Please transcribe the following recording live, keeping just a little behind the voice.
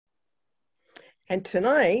And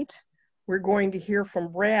tonight, we're going to hear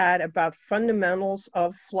from Brad about fundamentals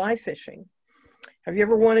of fly fishing. Have you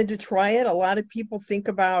ever wanted to try it? A lot of people think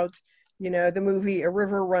about, the movie A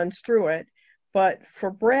River Runs Through It. But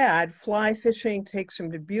for Brad, fly fishing takes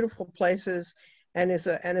him to beautiful places and is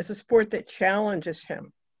a sport that challenges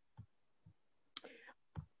him.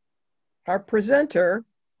 Our presenter,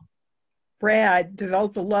 Brad,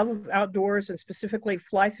 developed a love of outdoors and specifically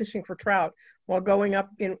fly fishing for trout while growing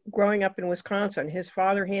up in Wisconsin. His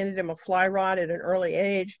father handed him a fly rod at an early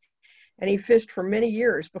age, and he fished for many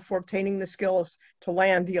years before obtaining the skills to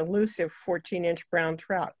land the elusive 14-inch brown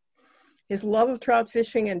trout. His love of trout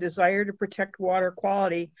fishing and desire to protect water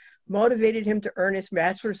quality motivated him to earn his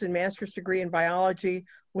bachelor's and master's degree in biology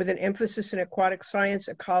with an emphasis in aquatic science,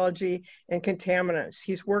 ecology, and contaminants.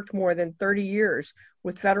 He's worked more than 30 years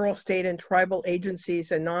with federal, state, and tribal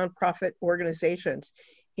agencies and nonprofit organizations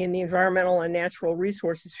in the environmental and natural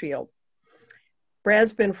resources field.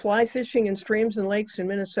 Brad's been fly fishing in streams and lakes in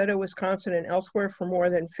Minnesota, Wisconsin, and elsewhere for more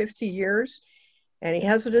than 50 years. And he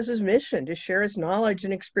has it as his mission to share his knowledge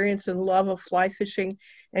and experience and love of fly fishing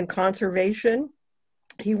and conservation.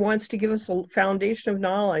 He wants to give us a foundation of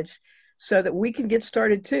knowledge so that we can get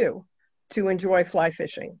started too to enjoy fly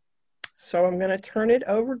fishing. So I'm going to turn it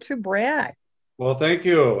over to Brad. Well, thank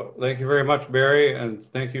you. Thank you very much, Barry. And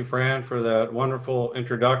thank you, Fran, for that wonderful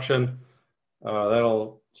introduction.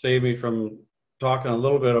 That'll save me from talking a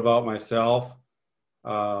little bit about myself.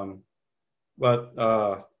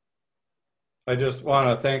 I just want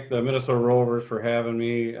to thank the Minnesota Rovers for having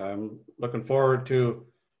me. I'm looking forward to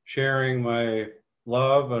sharing my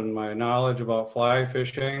love and my knowledge about fly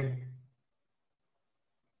fishing.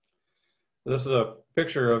 This is a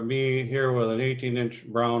picture of me here with an 18-inch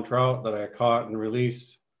brown trout that I caught and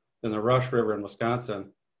released in the Rush River in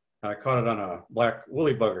Wisconsin. I caught it on a black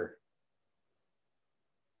woolly bugger.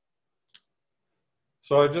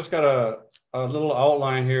 So I just got a little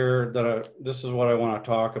outline here that this is what I want to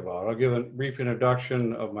talk about. I'll give a brief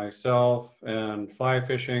introduction of myself and fly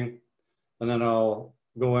fishing, and then I'll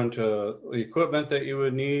go into the equipment that you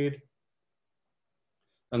would need,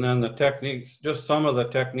 and then the techniques, just some of the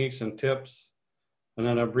techniques and tips, and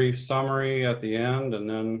then a brief summary at the end, and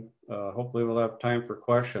then hopefully we'll have time for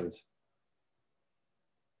questions.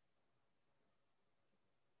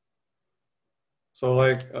 So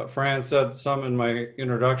like Fran said some in my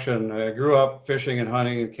introduction, I grew up fishing and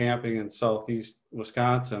hunting and camping in southeast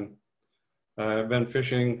Wisconsin. I've been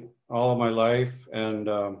fishing all of my life, and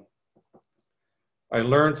I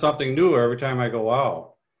learn something new every time I go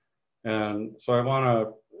out. And so I want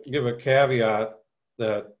to give a caveat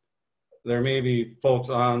that there may be folks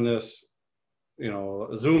on this,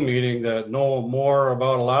 Zoom meeting that know more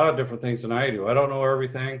about a lot of different things than I do. I don't know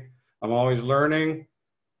everything. I'm always learning.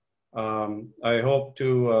 I hope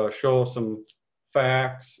to show some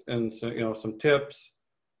facts and some tips.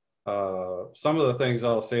 Some of the things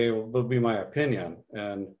I'll say will be my opinion.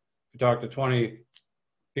 And if you talk to 20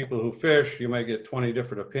 people who fish, you might get 20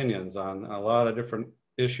 different opinions on a lot of different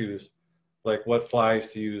issues, like what flies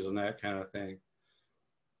to use and that kind of thing.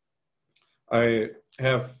 I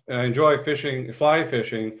enjoy fly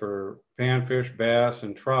fishing for panfish, bass,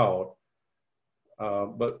 and trout.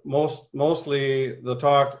 But mostly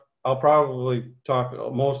I'll probably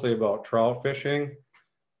talk mostly about trout fishing,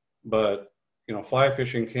 but fly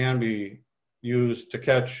fishing can be used to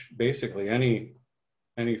catch basically any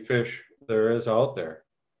fish there is out there.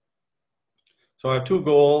 So I have two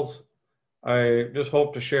goals. I just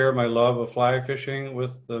hope to share my love of fly fishing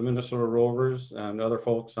with the Minnesota Rovers and other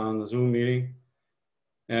folks on the Zoom meeting,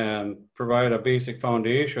 and provide a basic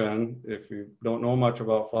foundation. If you don't know much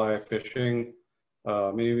about fly fishing,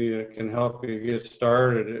 maybe it can help you get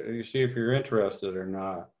started. You see if you're interested or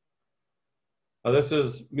not. This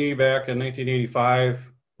is me back in 1985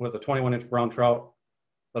 with a 21-inch brown trout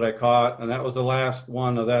that I caught, and that was the last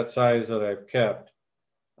one of that size that I've kept.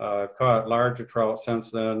 I've caught larger trout since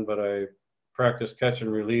then, but I practice catch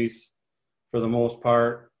and release for the most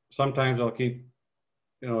part. Sometimes I'll keep,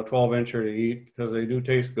 a 12-incher to eat because they do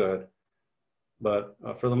taste good, but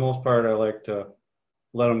for the most part, I like to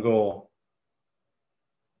let them go.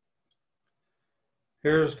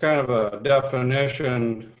 Here's kind of a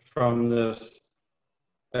definition from this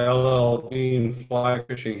L.L. Bean Fly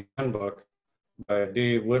Fishing Handbook by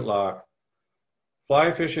Dave Whitlock.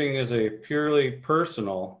 Fly fishing is a purely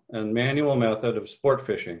personal and manual method of sport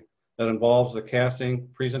fishing that involves the casting,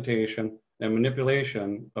 presentation, and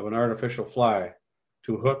manipulation of an artificial fly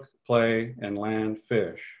to hook, play, and land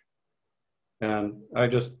fish. And I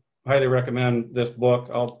just highly recommend this book.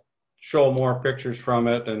 I'll show more pictures from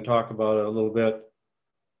it and talk about it a little bit.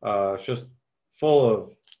 It's just full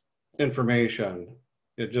of information.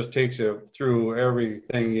 It just takes you through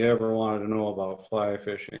everything you ever wanted to know about fly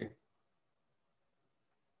fishing.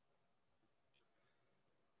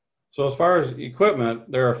 So as far as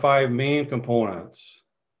equipment, there are 5 main components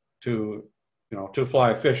to, to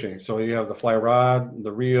fly fishing. So you have the fly rod,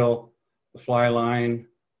 the reel, the fly line,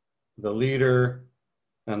 the leader,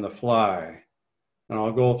 and the fly. And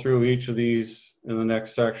I'll go through each of these in the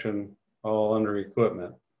next section, all under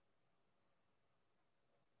equipment.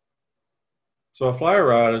 So a fly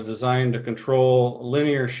rod is designed to control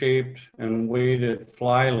linear shaped and weighted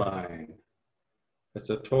fly line. It's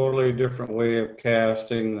a totally different way of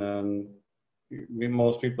casting than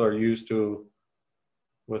most people are used to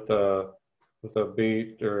with a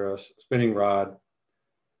bait or a spinning rod.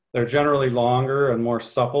 They're generally longer and more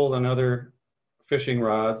supple than other fishing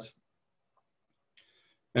rods.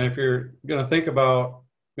 And if you're going to think about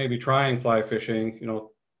maybe trying fly fishing,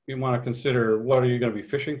 you want to consider what are you going to be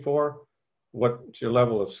fishing for, what's your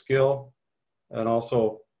level of skill, and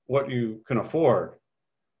also what you can afford.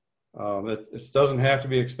 It doesn't have to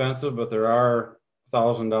be expensive, but there are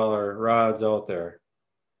 $1,000 rods out there.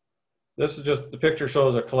 This is just, the picture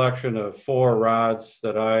shows a collection of 4 rods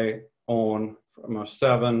that I own, from a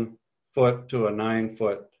 7-foot to a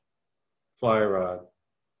 9-foot fly rod.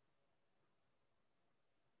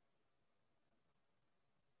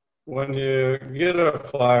 When you get a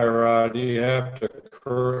fly rod, you have to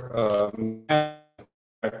correct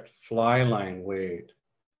fly line weight.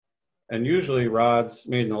 And usually rods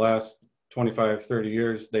made in the last 25, 30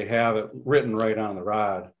 years, they have it written right on the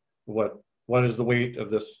rod. What is the weight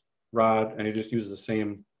of this rod? And you just use the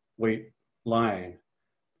same weight line.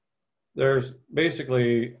 There's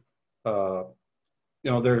basically,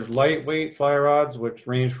 there's lightweight fly rods, which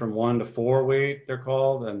range from 1 to 4 weight, they're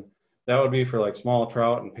called. And that would be for like small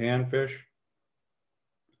trout and panfish.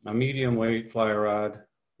 A medium weight fly rod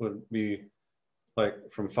would be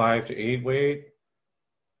like from 5 to 8 weight.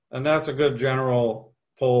 And that's a good general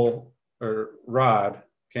pole or rod,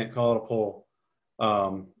 can't call it a pole,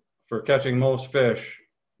 for catching most fish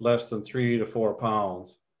less than 3 to 4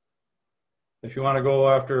 pounds. If you want to go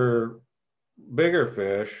after bigger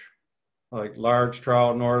fish, like large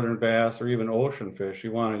trout, northern bass, or even ocean fish,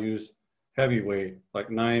 you want to use heavy weight, like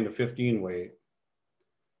 9 to 15 weight.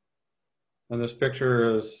 And this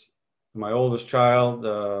picture is my oldest child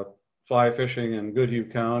fly fishing in Goodhue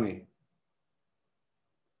County.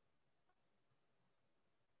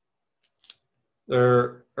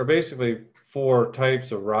 There are basically 4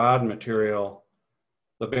 types of rod material.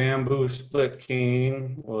 The bamboo split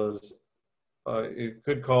cane was, you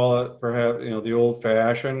could call it perhaps, the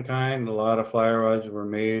old-fashioned kind. A lot of fly rods were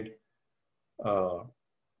made of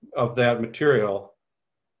that material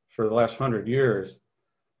for the last 100 years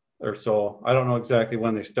or so. I don't know exactly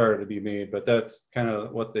when they started to be made, but that's kind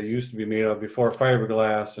of what they used to be made of before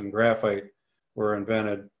fiberglass and graphite were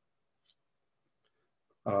invented.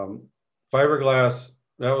 Fiberglass,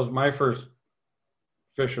 that was my first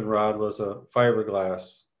fishing rod, was a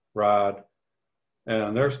fiberglass rod.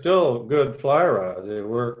 And they're still good fly rods. They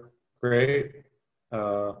work great.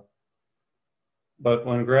 But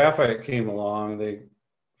when graphite came along,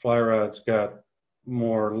 fly rods got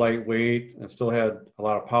more lightweight and still had a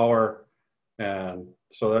lot of power. And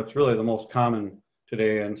so that's really the most common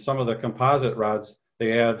today. And some of the composite rods,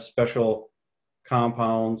 they add special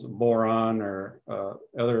compounds, boron or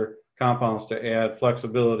other compounds to add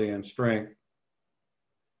flexibility and strength.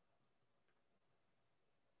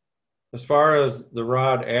 As far as the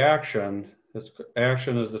rod action,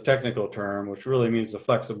 action is the technical term, which really means the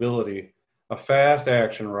flexibility. A fast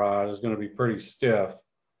action rod is going to be pretty stiff.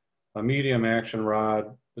 A medium action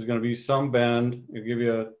rod is going to be some bend. It'll give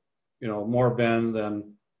you, more bend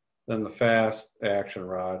than the fast action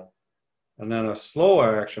rod. And then a slow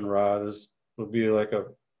action rod would be like a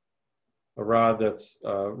rod that's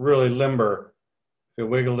really limber. If you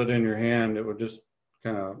wiggled it in your hand, it would just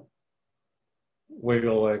kind of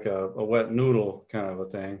wiggle like a wet noodle kind of a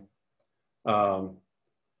thing.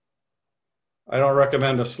 I don't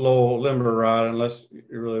recommend a slow limber rod unless you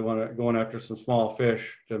really want to go after some small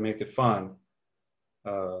fish to make it fun.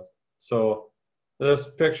 So this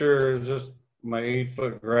picture is just my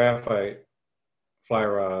 8-foot graphite fly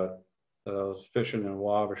rod that I was fishing in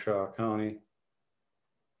Wabasha County.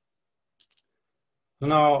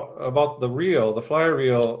 Now about the reel, the fly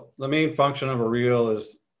reel, the main function of a reel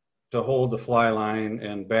is to hold the fly line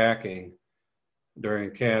and backing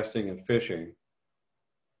during casting and fishing.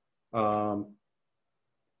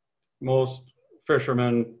 Most fisher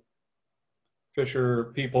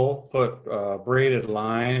people put braided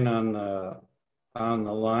line on the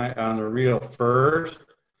reel first.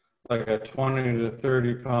 like a 20 to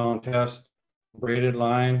 30 pound test braided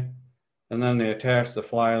line, and then they attach the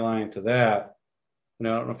fly line to that. And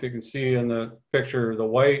I don't know if you can see in the picture, the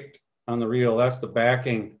white on the reel, that's the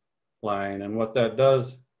backing line. And what that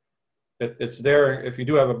does, it's there if you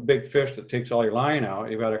do have a big fish that takes all your line out,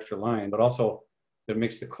 you've got extra line, but also it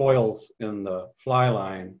makes the coils in the fly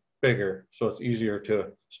line bigger, so it's easier to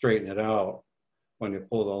straighten it out when you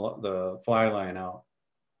pull the fly line out.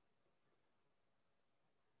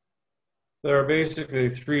 There are basically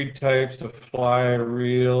three types of fly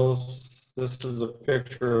reels. This is a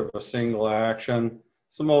picture of a single action.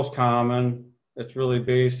 It's the most common. It's really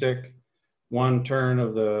basic. One turn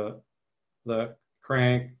of the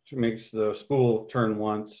crank makes the spool turn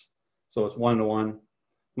once, so it's 1-to-1.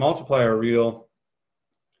 Multiplier reel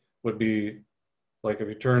would be like if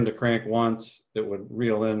you turn the crank once, it would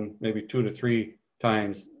reel in maybe 2 to 3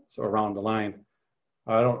 times around the line.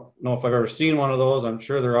 I don't know if I've ever seen one of those. I'm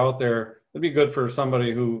sure they're out there. It'd be good for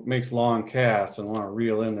somebody who makes long casts and want to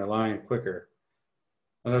reel in their line quicker.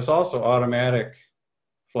 And there's also automatic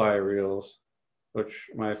fly reels, which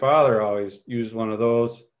my father always used one of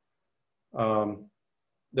those.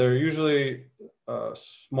 They're usually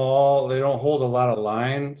small. They don't hold a lot of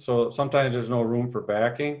line, so sometimes there's no room for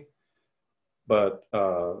backing. But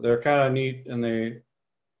they're kind of neat, and they,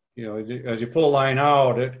 you know, as you pull a line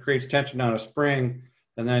out, it creates tension on a spring,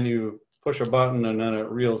 and then you push a button, and then it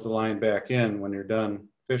reels the line back in when you're done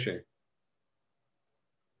fishing.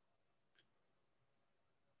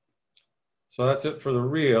 So that's it for the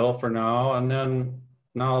reel for now. And then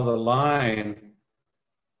now the line.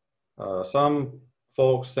 Some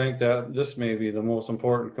folks think that this may be the most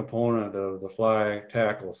important component of the fly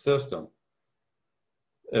tackle system.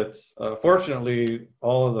 It's fortunately,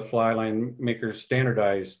 all of the fly line makers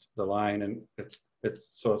standardized the line, and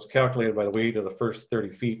so it's calculated by the weight of the first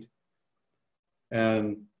 30 feet.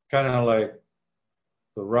 And kind of like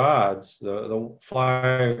the rods, the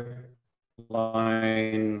fly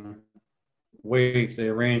line weights, they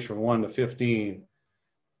range from 1 to 15,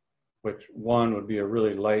 which 1 would be a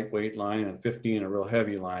really lightweight line and 15 a real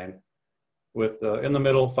heavy line, with in the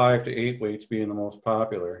middle 5 to 8 weights being the most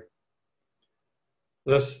popular.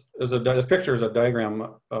 This picture is a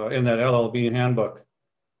diagram in that LLB handbook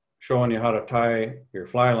showing you how to tie your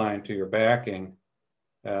fly line to your backing.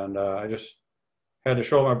 And I just had to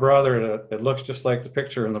show my brother that it looks just like the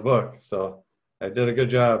picture in the book. So I did a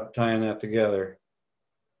good job tying that together.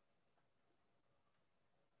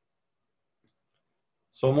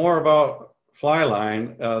 So more about fly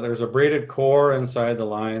line. There's a braided core inside the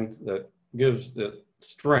line that gives it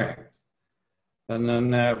strength. And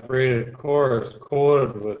then that braided core is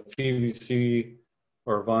coated with PVC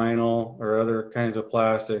or vinyl or other kinds of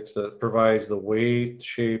plastics that provides the weight,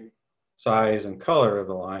 shape, size, and color of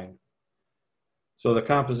the line. So the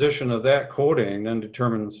composition of that coating then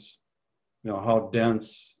determines, you know, how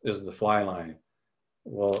dense is the fly line.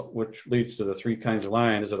 Well, which leads to the three kinds of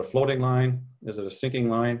line. Is it a floating line? Is it a sinking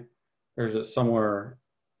line? Or is it somewhere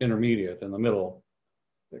intermediate in the middle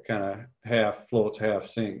that kind of half floats, half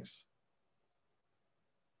sinks?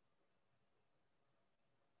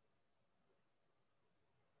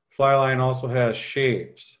 Fly line also has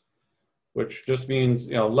shapes, which just means,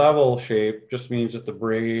 you know, level shape just means that the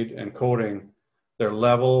braid and coating, they're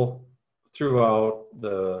level throughout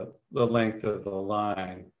the length of the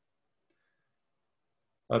line.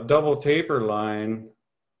 A double taper line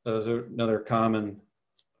is another common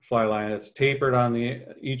fly line. It's tapered on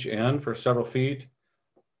each end for several feet.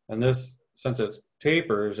 And this, since it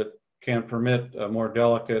tapers, it can permit a more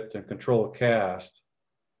delicate and controlled cast.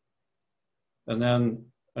 And then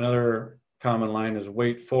another common line is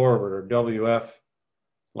weight forward, or WF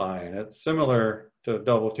line. It's similar to a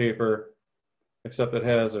double taper, except it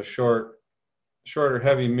has a shorter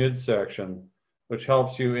heavy midsection, which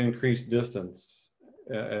helps you increase distance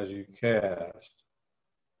as you cast.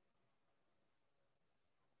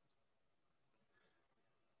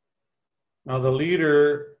 Now the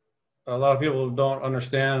leader, a lot of people don't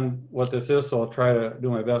understand what this is, so I'll try to do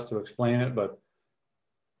my best to explain it. But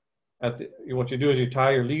what you do is you tie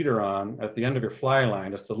your leader on at the end of your fly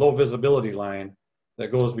line. It's the low visibility line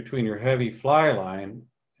that goes between your heavy fly line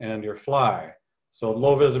and your fly. So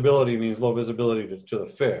low visibility means low visibility to the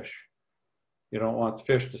fish. You don't want the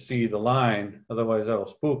fish to see the line, otherwise that'll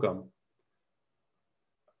spook them.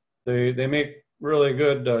 They make really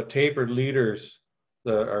good tapered leaders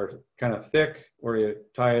that are kind of thick, where you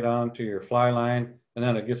tie it on to your fly line, and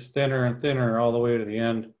then it gets thinner and thinner all the way to the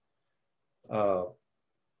end,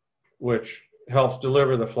 which helps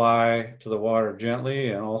deliver the fly to the water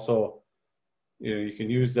gently. And also, you know, you can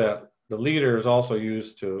use that. The leader is also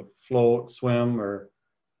used to float, swim, or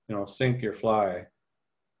sink your fly.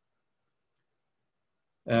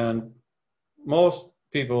 And most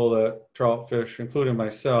people that trout fish, including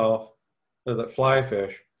myself, or that fly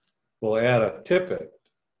fish, will add a tippet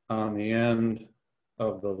on the end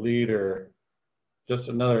of the leader, just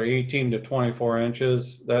another 18 to 24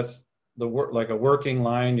 inches. That's like a working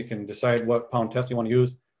line. You can decide what pound test you want to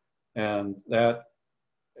use, and that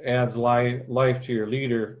adds life to your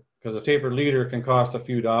leader, because a tapered leader can cost a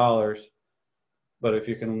few dollars, but if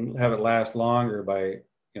you can have it last longer by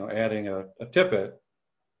adding a tippet,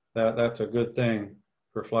 that's a good thing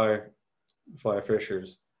for fly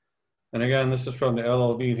fishers. And again, this is from the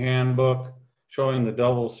LLB handbook, showing the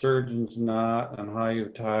double surgeon's knot and how you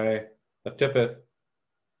tie a tippet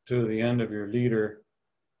to the end of your leader.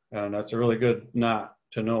 And that's a really good knot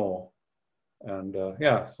to know. And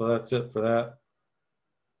yeah, so that's it for that.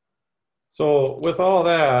 So with all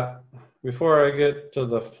that, before I get to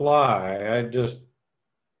the fly, this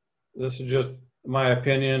is just my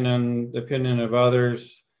opinion and the opinion of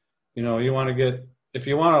others. You want to if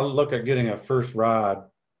you want to look at getting a first rod,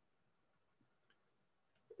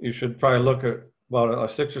 you should probably look at about a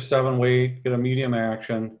 6 or 7 weight, get a medium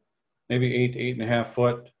action, maybe 8 to 8.5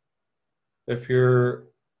 foot. If you're,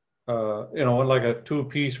 like a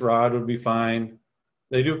 2-piece rod would be fine.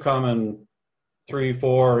 They do come in 3,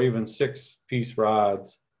 4, or even 6-piece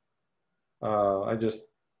rods. I just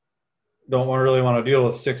don't really want to deal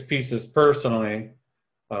with 6 pieces personally.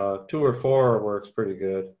 2 or 4 works pretty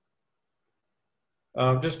good.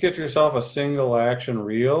 Just get yourself a single action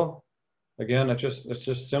reel. Again, it's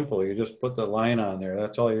just simple. You just put the line on there.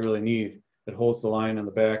 That's all you really need. It holds the line in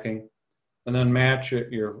the backing, and then match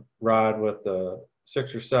your rod with the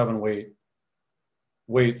 6 or 7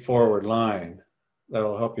 weight forward line.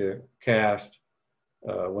 That'll help you cast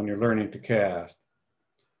when you're learning to cast.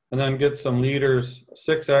 And then get some leaders,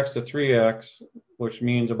 6X to 3X, which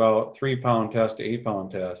means about 3-pound test to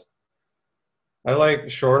 8-pound test. I like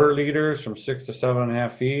shorter leaders from 6 to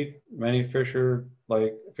 7.5 feet. Many fisher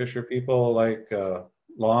people like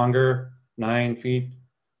longer, 9 feet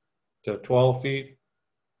to 12 feet.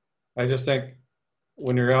 I just think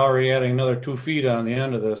when you're already adding another 2 feet on the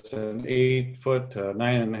end of this, an 8 foot to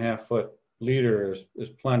 9.5 foot leader is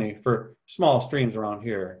plenty for small streams around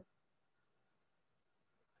here.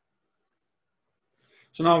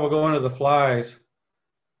 So now we'll go into the flies.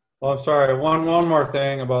 Well, I'm sorry, one more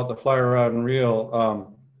thing about the fly rod and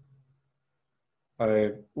reel.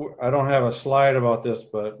 I don't have a slide about this,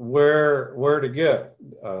 but where to get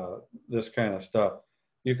this kind of stuff.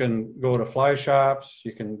 You can go to fly shops.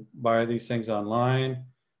 You can buy these things online.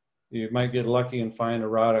 You might get lucky and find a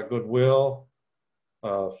rod at Goodwill.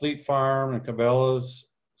 Fleet Farm and Cabela's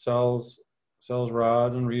sells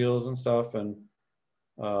rods and reels and stuff. And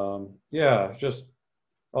yeah, just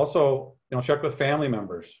also check with family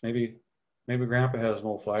members. Maybe Grandpa has an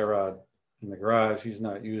old fly rod in the garage he's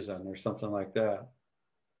not using, or something like that.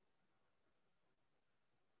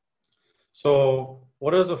 So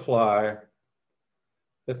what is a fly?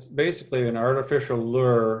 It's basically an artificial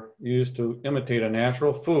lure used to imitate a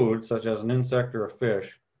natural food, such as an insect or a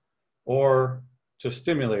fish, or to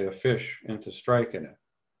stimulate a fish into striking it.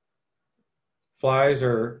 Flies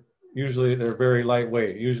are they're very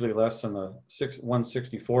lightweight, usually less than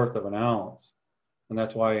 1/64 of an ounce. And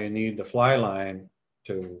that's why you need the fly line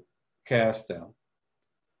to cast them.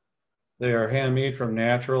 They are handmade from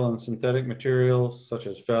natural and synthetic materials such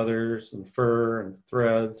as feathers and fur and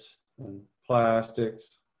threads and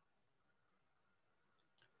plastics.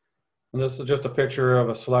 And this is just a picture of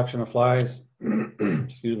a selection of flies,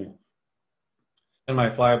 excuse me, in my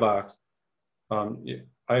fly box.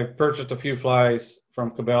 I purchased a few flies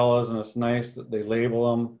from Cabela's, and it's nice that they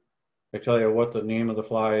label them. They tell you what the name of the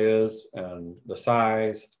fly is and the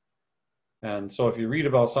size. And so if you read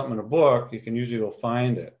about something in a book, you can usually go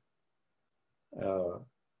find it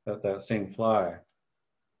at that same fly.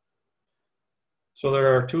 So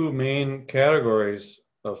there are 2 main categories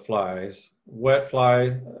of flies: wet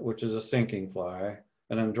fly, which is a sinking fly,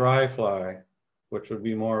 and then dry fly, which would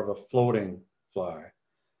be more of a floating fly.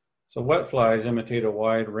 So wet flies imitate a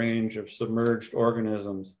wide range of submerged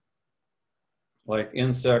organisms like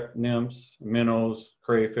insect nymphs, minnows,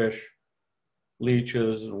 crayfish,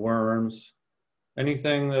 leeches, and worms,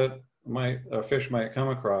 anything that a fish might come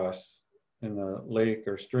across in a lake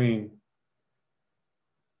or stream.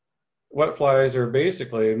 Wet flies are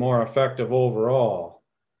basically more effective overall,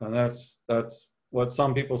 and that's what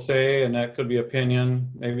some people say, and that could be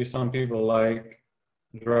opinion. Maybe some people like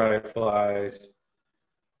dry flies,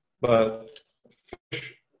 but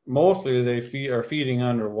fish, mostly they are feeding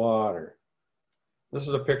underwater. This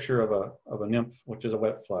is a picture of a nymph, which is a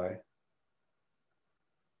wet fly.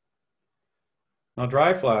 Now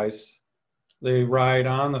dry flies, they ride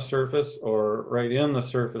on the surface or right in the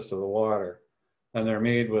surface of the water, and they're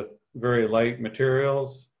made with very light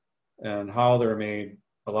materials, and how they're made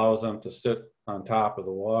allows them to sit on top of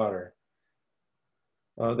the water.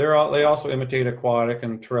 They also imitate aquatic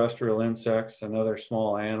and terrestrial insects and other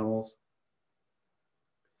small animals.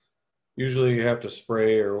 Usually you have to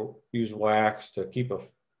spray or use wax to keep a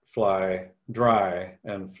fly dry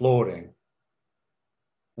and floating.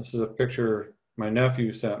 This is a picture my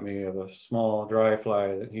nephew sent me of a small dry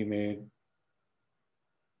fly that he made.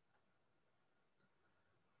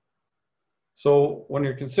 So when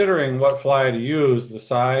you're considering what fly to use, the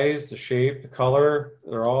size, the shape, the color,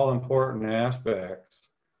 they're all important aspects,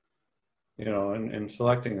 you know, in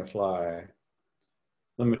selecting a fly.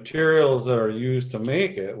 The materials that are used to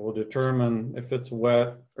make it will determine if it's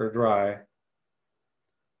wet or dry.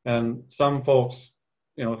 And some folks,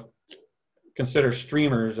 you know, consider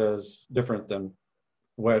streamers as different than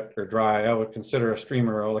wet or dry. I would consider a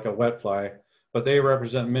streamer like a wet fly, but they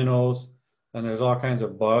represent minnows, and there's all kinds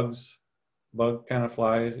of bug kind of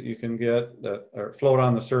flies that you can get that are float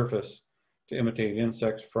on the surface to imitate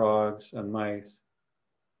insects, frogs, and mice.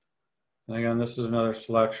 And again, this is another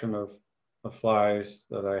selection of flies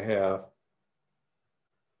that I have.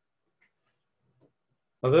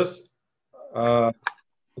 Now this,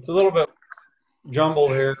 it's a little bit jumbled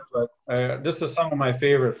here, but this is some of my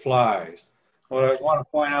favorite flies. What I want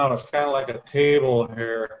to point out is kind of like a table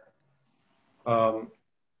here.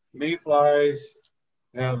 Mayflies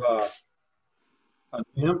have a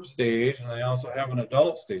nymph stage, and they also have an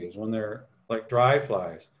adult stage when they're like dry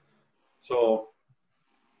flies. So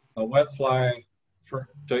a wet fly,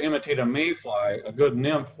 to imitate a mayfly, a good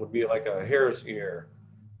nymph would be like a hare's ear.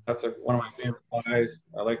 That's one of my favorite flies.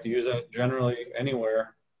 I like to use it generally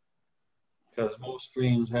anywhere because most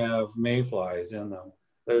streams have mayflies in them.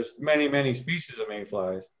 There's many, many species of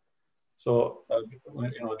mayflies. So,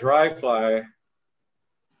 you know, a dry fly,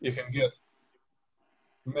 you can get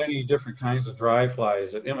many different kinds of dry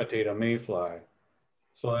flies that imitate a mayfly.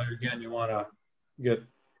 So again, you want to get,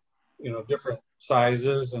 you know, different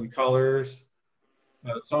sizes and colors.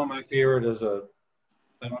 Some of my favorite is I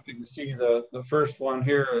don't know if you can see the first one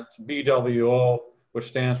here. It's BWO, which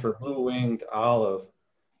stands for blue-winged olive.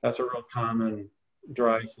 That's a real common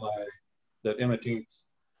dry fly that imitates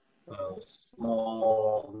a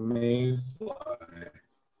small mayfly.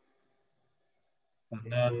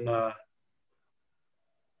 And then I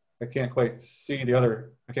can't quite see the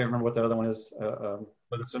other, I can't remember what the other one is,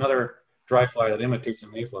 but it's another dry fly that imitates a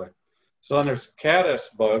mayfly. So then there's caddis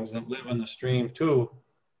bugs that live in the stream too.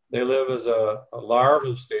 They live as a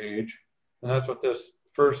larval stage, and that's what this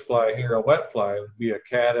first fly here, a wet fly, would be a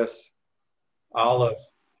caddis olive.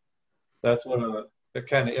 That's what it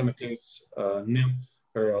kind of imitates a nymph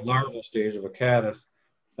or a larval stage of a caddis.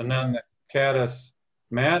 And then the caddis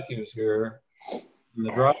Matthews here in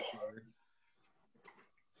the dry fly,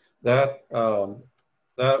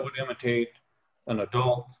 that would imitate an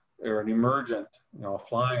adult or an emergent, you know,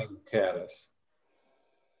 flying caddis.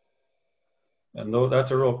 And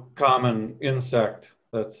that's a real common insect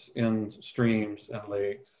that's in streams and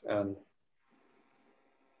lakes. And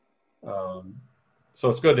so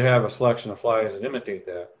it's good to have a selection of flies that imitate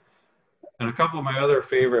that. And a couple of my other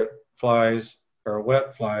favorite flies are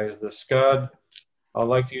wet flies, the scud. I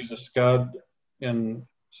like to use the scud in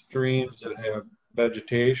streams that have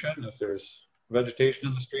vegetation. If there's vegetation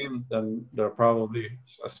in the stream, then there'll probably be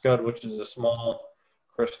a scud, which is a small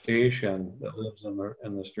crustacean that lives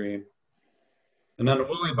in the stream. And then the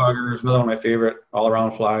woolly bugger is another one of my favorite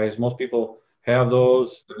all-around flies. Most people have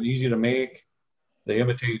those. They're easy to make. They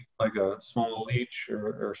imitate like a small leech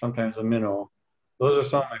or sometimes a minnow. Those are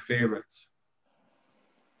some of my favorites.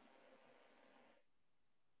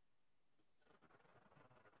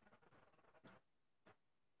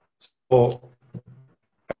 So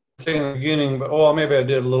I say in the beginning, but well, maybe I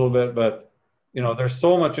did a little bit, but you know, there's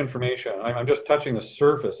so much information. I'm just touching the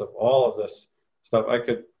surface of all of this stuff.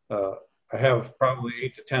 I have probably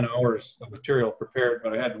 8 to 10 hours of material prepared,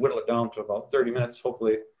 but I had to whittle it down to about 30 minutes,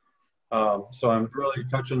 hopefully. So I'm really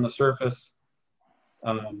touching the surface.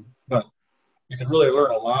 But you can really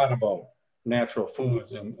learn a lot about natural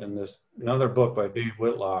foods in this another book by Dave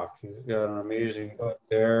Whitlock. He's got an amazing book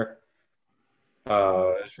there.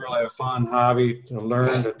 It's really a fun hobby to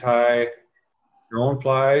learn to tie your own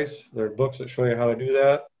flies. There are books that show you how to do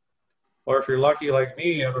that. Or if you're lucky like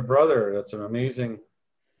me, you have a brother that's an amazing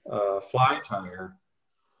fly tire.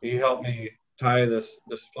 He helped me tie this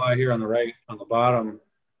fly here on the right, on the bottom,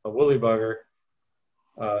 a woolly bugger,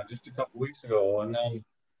 just a couple weeks ago. And then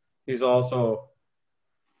he's also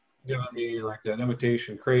given me like an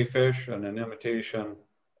imitation crayfish and an imitation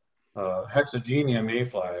Hexagenia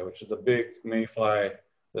mayfly, which is the big mayfly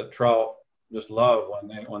that trout just love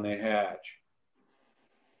when they hatch.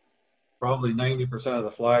 Probably 90% of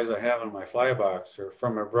the flies I have in my fly box are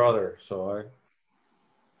from my brother, so I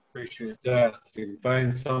appreciate that. If you can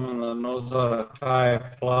find someone that knows how to tie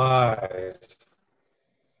flies,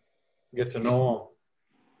 get to know them.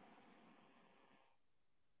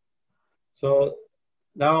 So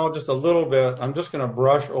now just a little bit, I'm just going to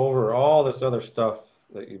brush over all this other stuff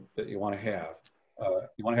that you want to have.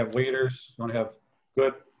 You want to have waders, you want to have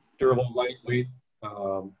good, durable, lightweight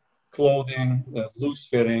clothing that's loose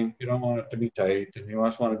fitting. You don't want it to be tight, and you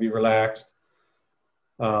just want to be relaxed.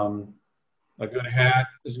 A good hat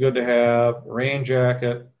is good to have, rain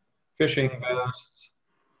jacket, fishing vests,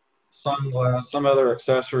 sunglasses, some other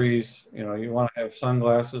accessories. You know, you want to have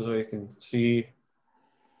sunglasses so you can see.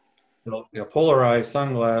 Polarized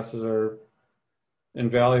sunglasses are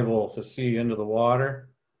invaluable to see into the water.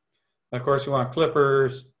 And of course, you want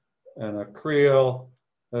clippers and a creel.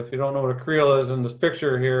 If you don't know what a creel is in this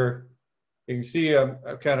picture here, you can see I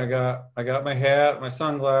got my hat, my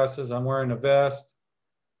sunglasses, I'm wearing a vest,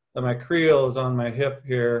 and my creel is on my hip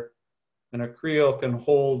here. And a creel can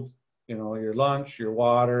hold, you know, your lunch, your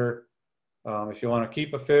water. If you want to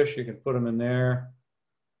keep a fish, you can put them in there.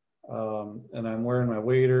 And I'm wearing my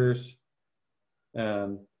waders,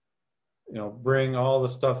 and you know, bring all the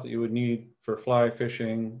stuff that you would need for fly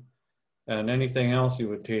fishing and anything else you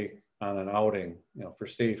would take on an outing, you know, for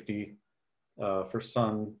safety, for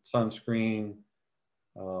sunscreen.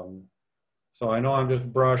 So I know I'm just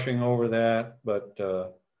brushing over that, but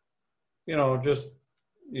you know,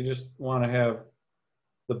 you just want to have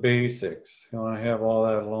the basics. You want to have all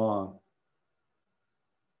that along.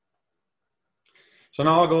 So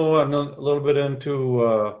now I'll go a little bit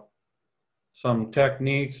into some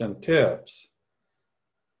techniques and tips.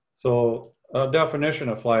 So a definition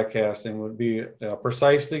of fly casting would be a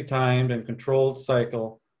precisely timed and controlled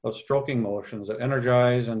cycle of stroking motions that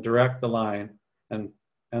energize and direct the line and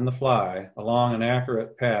the fly along an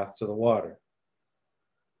accurate path to the water.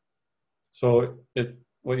 So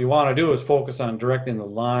what you want to do is focus on directing the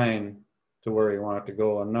line to where you want it to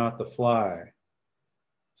go and not the fly.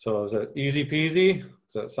 So is it easy peasy?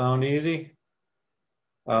 Does that sound easy?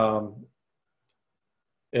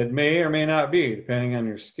 It may or may not be, depending on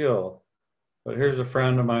your skill. But here's a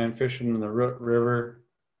friend of mine fishing in the Root River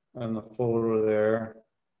on the photo there.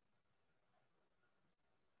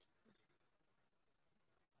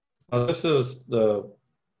 Now this is the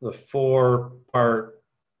 4-part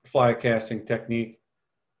fly casting technique.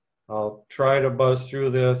 I'll try to buzz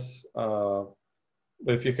through this, but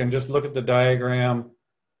if you can just look at the diagram,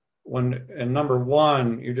 in number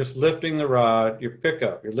 1, you're just lifting the rod, your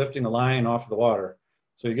pickup, you're lifting the line off of the water.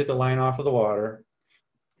 So you get the line off of the water.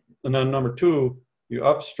 And then number 2, you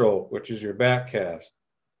upstroke, which is your back cast.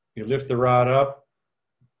 You lift the rod up,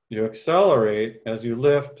 you accelerate as you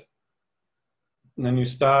lift, and then you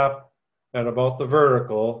stop at about the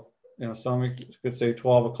vertical. You know, some could say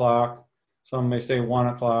 12 o'clock, some may say 1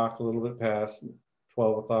 o'clock, a little bit past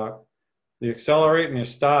 12 o'clock. You accelerate and you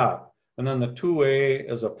stop. And then the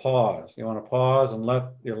 2A is a pause. You want to pause and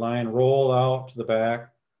let your line roll out to the back.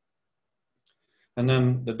 And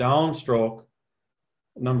then the downstroke,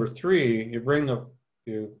 number 3, you bring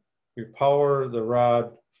you power the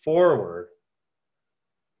rod forward.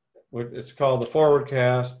 It's called the forward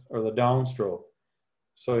cast or the downstroke.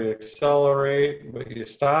 So you accelerate, but you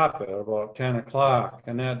stop at about 10 o'clock,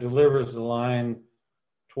 and that delivers the line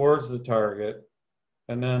towards the target.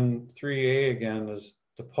 And then 3A again is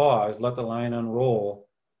to pause, let the line unroll.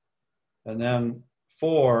 And then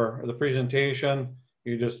 4, the presentation,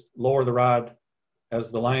 you just lower the rod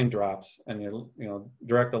as the line drops, and you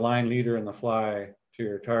direct the line leader and the fly to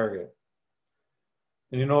your target.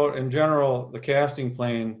 And you know, in general, the casting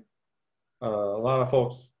plane, a lot of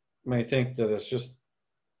folks may think that it's just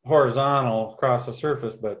horizontal across the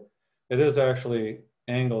surface, but it is actually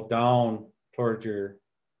angled down towards your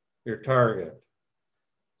target.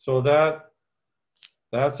 So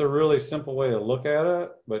that's a really simple way to look at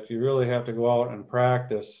it, but you really have to go out and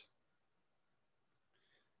practice.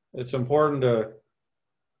 It's important to,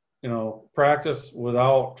 you know, practice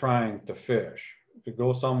without trying to fish. If you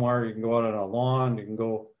go somewhere, you can go out on a lawn, you can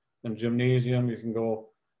go in a gymnasium, you can go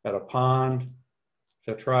at a pond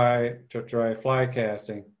to try fly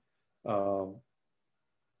casting.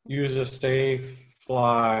 Use a safe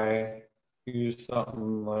fly, use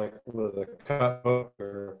something like with a cut hook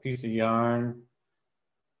or a piece of yarn,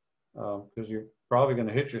 because you're probably going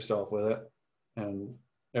to hit yourself with it, and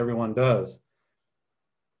everyone does.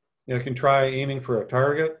 You can try aiming for a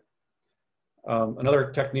target.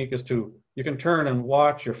 Another technique is you can turn and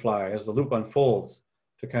watch your fly as the loop unfolds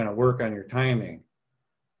to kind of work on your timing.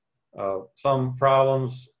 Some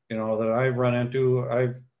problems, that I've run into,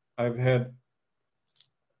 I've had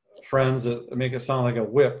friends that make it sound like a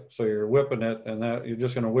whip. So you're whipping it and that you're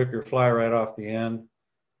just going to whip your fly right off the end.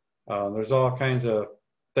 There's all kinds of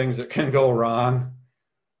things that can go wrong.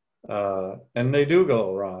 And they do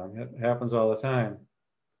go wrong. It happens all the time.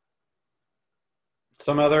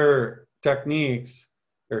 Some other techniques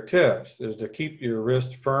or tips is to keep your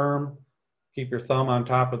wrist firm, keep your thumb on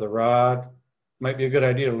top of the rod. Might be a good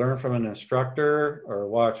idea to learn from an instructor or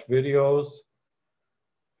watch videos.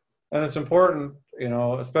 And it's important,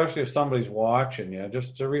 especially if somebody's watching you,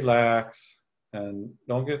 just to relax and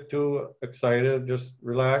don't get too excited. Just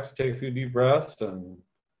relax, take a few deep breaths, and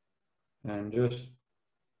just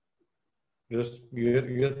get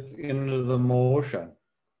into the motion.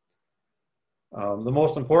 The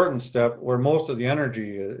most important step, where most of the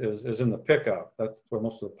energy is in the pickup. That's where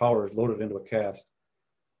most of the power is loaded into a cast.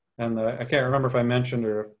 And I can't remember if I mentioned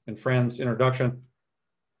or in Fran's introduction,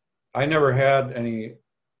 I never had any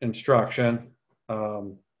instruction.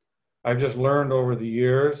 I've just learned over the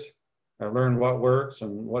years. I learned what works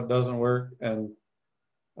and what doesn't work. And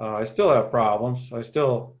I still have problems.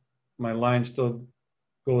 My line still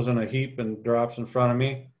goes in a heap and drops in front of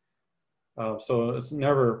me. So it's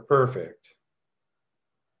never perfect.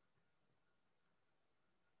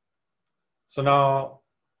 So now,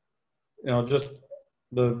 just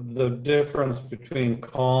the difference between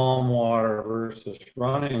calm water versus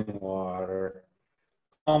running water.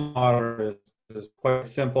 Calm water is quite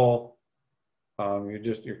simple.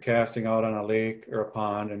 You're casting out on a lake or a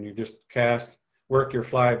pond, and you just work your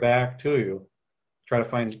fly back to you. Try to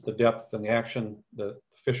find the depth and the action that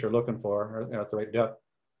the fish are looking for at the right depth.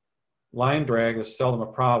 Line drag is seldom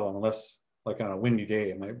a problem unless, like on a windy day,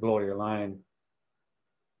 it might blow your line.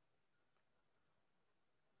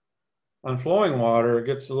 On flowing water, it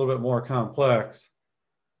gets a little bit more complex.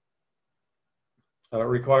 It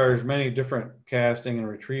requires many different casting and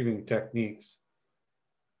retrieving techniques.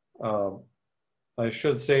 I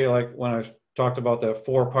should say, like when I talked about that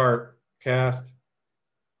 4-part cast,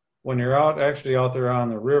 when you're actually out there on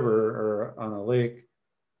the river or on a lake,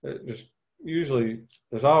 there's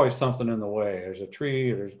always something in the way. There's a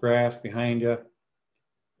tree, or there's grass behind you.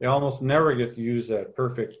 You almost never get to use that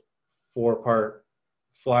perfect 4-part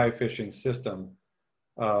fly fishing system,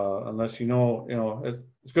 unless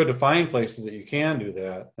it's good to find places that you can do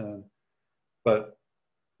that. But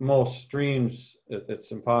most streams,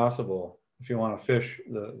 it's impossible if you want to fish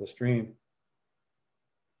the stream.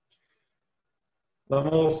 The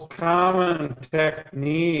most common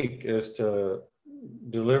technique is to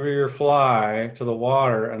deliver your fly to the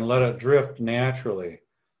water and let it drift naturally,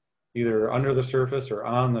 either under the surface or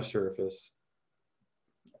on the surface.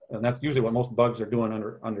 And that's usually what most bugs are doing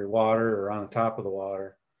underwater or on top of the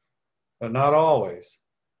water, but not always.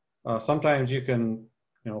 Sometimes you can,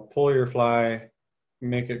 pull your fly,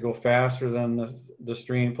 make it go faster than the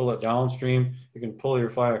stream, pull it downstream. You can pull your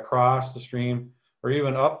fly across the stream or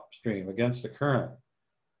even upstream against the current.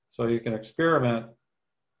 So you can experiment,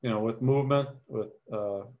 with movement, with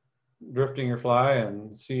drifting your fly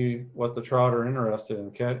and see what the trout are interested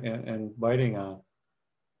in biting on.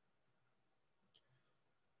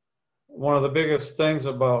 One of the biggest things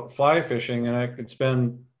about fly fishing, and I could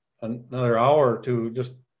spend another hour or two,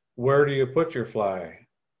 just where do you put your fly?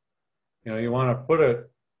 You want to put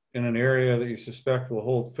it in an area that you suspect will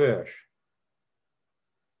hold fish.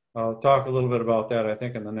 I'll talk a little bit about that, I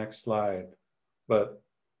think, in the next slide. But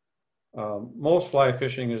most fly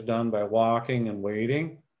fishing is done by walking and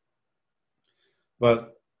wading.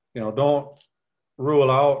 But, don't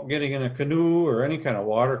rule out getting in a canoe or any kind of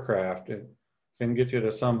watercraft. It can get you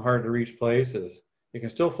to some hard to reach places. You can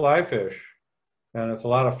still fly fish, and it's a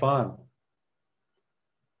lot of fun.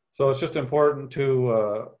 So it's just important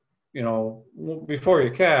to, before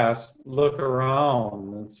you cast, look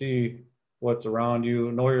around and see what's around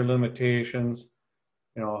you, know your limitations,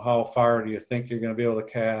 how far do you think you're going to be able to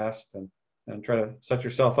cast, and try to set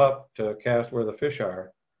yourself up to cast where the fish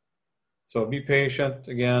are. So be patient.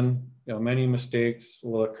 Again, many mistakes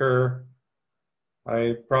will occur.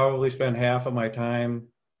 I probably spend half of my time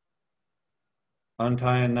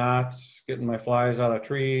untying knots, getting my flies out of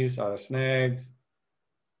trees, out of snags.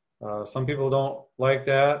 Some people don't like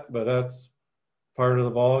that, but that's part of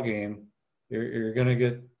the ball game. You're going to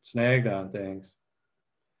get snagged on things.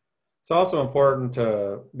 It's also important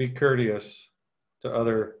to be courteous to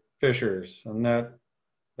other fishers, and that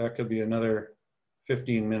could be another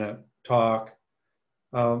 15-minute talk.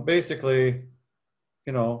 Basically,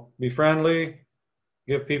 be friendly,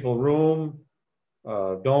 give people room,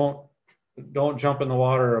 Don't jump in the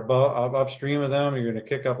water above upstream of them. You're going to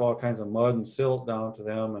kick up all kinds of mud and silt down to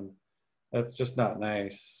them, and that's just not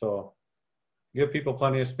nice. So give people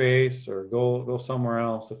plenty of space, or go somewhere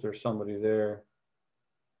else if there's somebody there.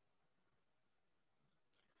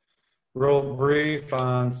 Real brief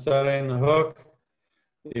on setting the hook.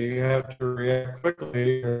 You have to react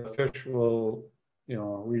quickly, or the fish will,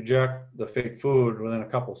 reject the fake food within a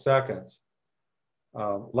couple seconds.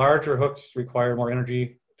 Larger hooks require more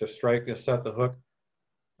energy to strike to set the hook.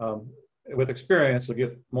 With experience, you'll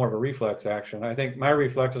get more of a reflex action. I think my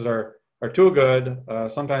reflexes are too good.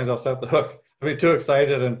 Sometimes I'll set the hook. I'll be too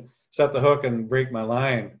excited and set the hook and break my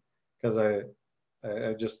line because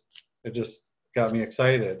it just got me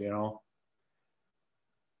excited,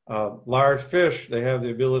 Large fish, they have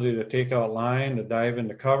the ability to take out line, to dive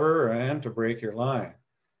into cover, and to break your line.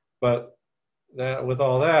 But with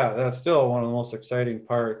all that, that's still one of the most exciting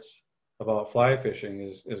parts about fly fishing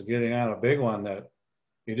is getting on a big one that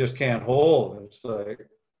you just can't hold.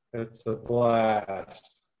 It's a blast.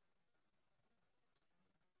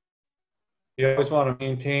 You always want to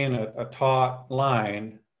maintain a taut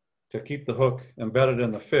line to keep the hook embedded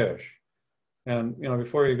in the fish. And,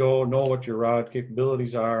 before you go, know what your rod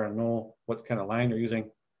capabilities are and know what kind of line you're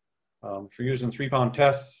using. If you're using 3-pound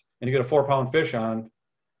tests and you get a 4-pound fish on,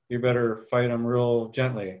 you better fight him real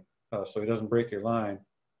gently so he doesn't break your line,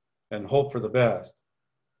 and hope for the best.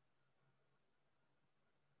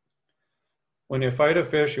 When you fight a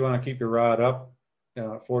fish, you want to keep your rod up,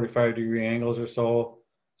 45-degree angles or so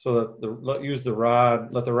that let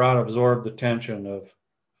the rod absorb the tension of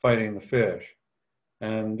fighting the fish.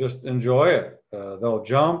 And just enjoy it. They'll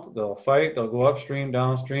jump, they'll fight, they'll go upstream,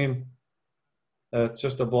 downstream. It's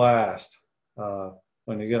just a blast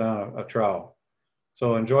when you get on a trout.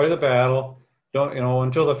 So enjoy the battle. Don't,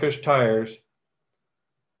 until the fish tires.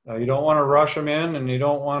 You don't want to rush them in, and you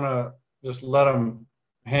don't want to just let them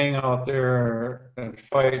hang out there and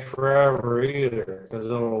fight forever either, because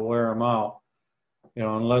it'll wear them out.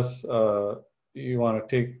 Unless you want to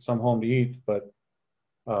take some home to eat. But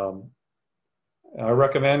I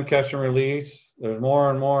recommend catch and release. There's more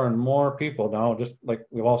and more and more people now, just like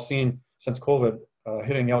we've all seen since COVID,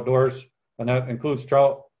 hitting the outdoors, and that includes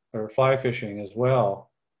trout or fly fishing as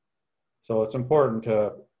well. So it's important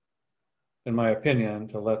to, in my opinion,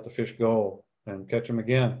 to let the fish go and catch them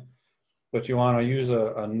again. But you want to use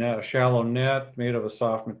a shallow net made of a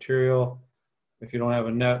soft material. If you don't have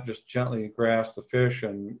a net, just gently grasp the fish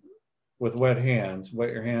and with wet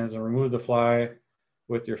your hands and remove the fly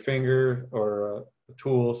with your finger or a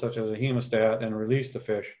tool such as a hemostat and release the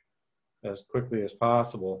fish as quickly as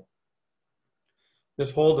possible.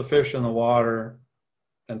 Just hold the fish in the water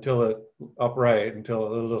until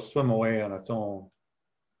it'll swim away on its own.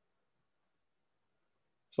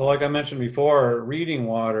 So like I mentioned before, reading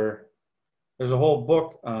water, there's a whole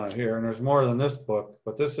book on it here, and there's more than this book,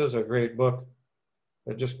 but this is a great book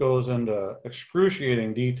that just goes into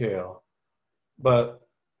excruciating detail. But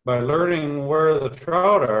by learning where the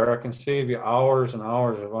trout are, it can save you hours and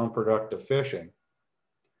hours of unproductive fishing.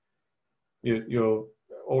 You'll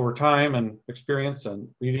over time and experience and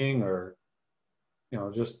reading, or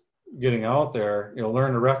just getting out there, you'll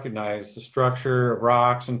learn to recognize the structure of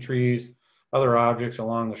rocks and trees, other objects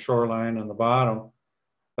along the shoreline and the bottom.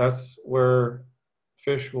 That's where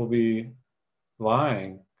fish will be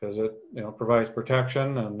lying, because it provides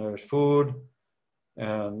protection, and there's food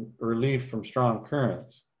and relief from strong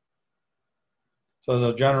currents. So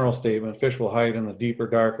as a general statement, fish will hide in the deeper,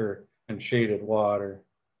 darker, and shaded water.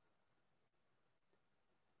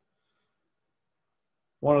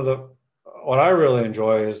 What I really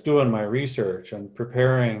enjoy is doing my research and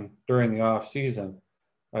preparing during the off season.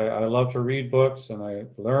 I love to read books, and I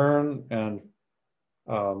learn, and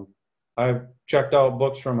I've checked out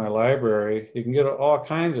books from my library. You can get all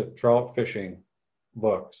kinds of trout fishing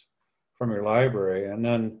books from your library, and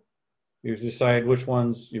then you decide which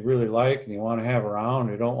ones you really like and you want to have around.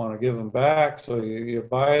 You don't want to give them back, so you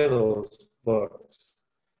buy those books.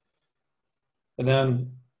 And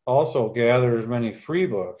then also gather as many free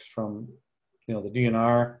books from the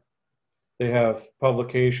DNR. They have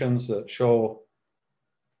publications that show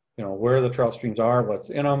where the trout streams are, what's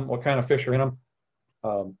in them, what kind of fish are in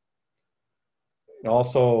them.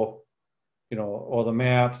 Also, all the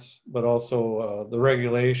maps, but also the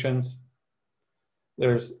regulations.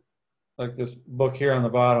 There's like this book here on the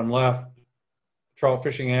bottom left, Trout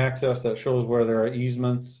Fishing Access, that shows where there are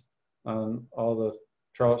easements on all the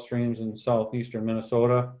trout streams in southeastern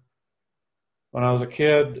Minnesota. When I was a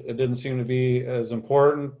kid, it didn't seem to be as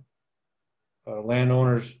important.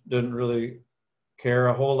 Landowners didn't really care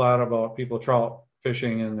a whole lot about people trout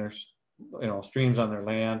fishing in their streams on their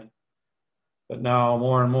land. But now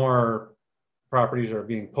more and more properties are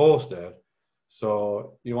being posted.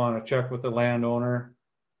 So you want to check with the landowner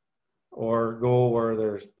or go where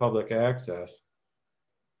there's public access.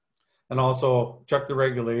 And also check the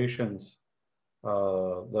regulations.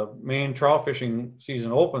 The main trout fishing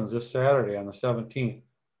season opens this Saturday on the 17th.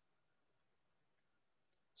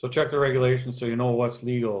 So check the regulations so you know what's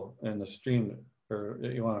legal in the stream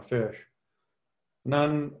that you want to fish. And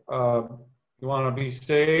then you want to be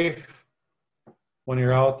safe when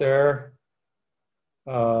you're out there.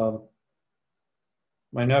 My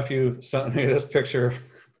nephew sent me this picture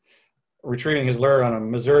retrieving his lure on a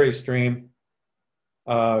Missouri stream.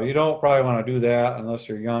 You don't probably want to do that unless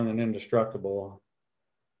you're young and indestructible.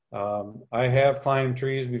 I have climbed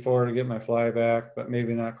trees before to get my fly back, but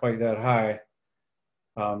maybe not quite that high.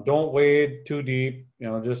 Don't wade too deep,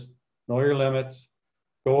 just know your limits.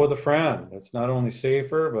 Go with a friend. It's not only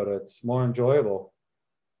safer, but it's more enjoyable.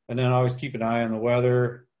 And then always keep an eye on the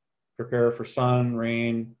weather, prepare for sun,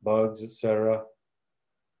 rain, bugs, etc.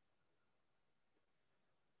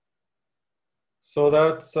 So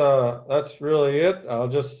that's really it. I'll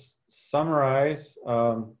just summarize.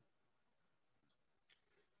 I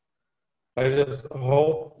just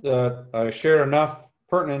hope that I shared enough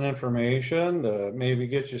pertinent information to maybe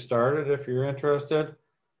get you started if you're interested.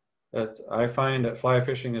 I find that fly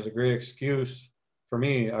fishing is a great excuse for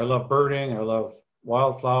me. I love birding. I love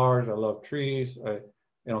wildflowers. I love trees.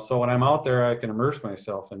 So when I'm out there, I can immerse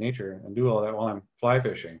myself in nature and do all that while I'm fly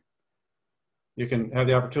fishing. You can have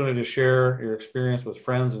the opportunity to share your experience with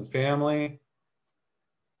friends and family.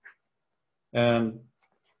 And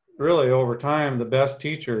really, over time, the best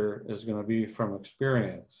teacher is going to be from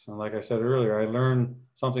experience. And like I said earlier, I learn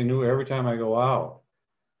something new every time I go out.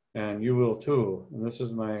 And you will too. And this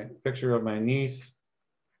is my picture of my niece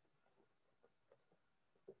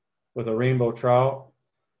with a rainbow trout.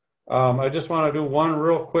 I just want to do one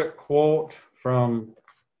real quick quote from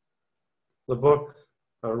the book,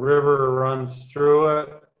 A River Runs Through It.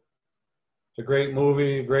 It's a great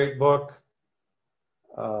movie, great book.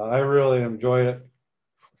 I really enjoyed it.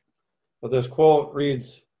 But this quote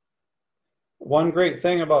reads, "One great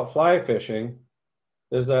thing about fly fishing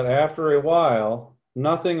is that after a while,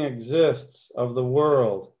 nothing exists of the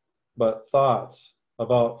world but thoughts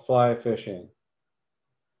about fly fishing."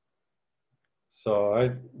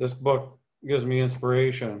 So this book gives me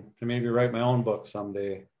inspiration to maybe write my own book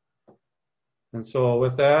someday. And so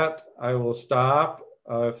with that, I will stop.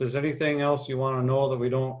 If there's anything else you want to know that we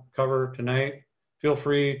don't cover tonight, feel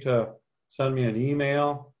free to send me an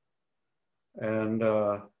email. And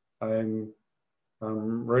I'm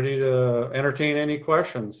ready to entertain any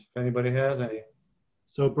questions if anybody has any.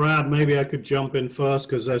 So Brad, maybe I could jump in first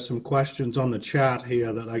because there's some questions on the chat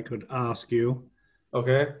here that I could ask you.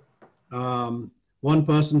 Okay. One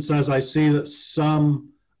person says, I see that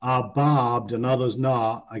some are barbed and others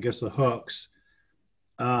not, I guess the hooks.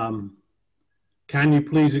 Can you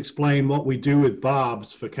please explain what we do with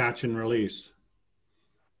barbs for catch and release?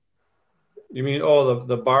 You mean,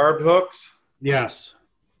 the barbed hooks? Yes.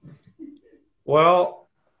 Well,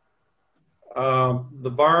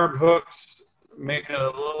 the barbed hooks make it a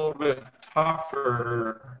little bit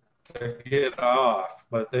tougher to get off,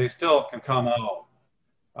 but they still can come out.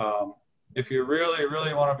 If you really,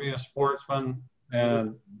 really want to be a sportsman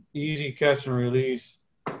and easy catch and release,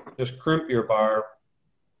 just crimp your barb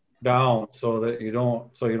down so you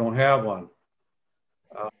don't have one.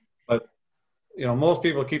 But most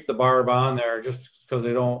people keep the barb on there just because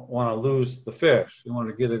they don't want to lose the fish. They want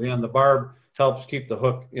to get it in. The barb helps keep the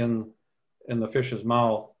hook in the fish's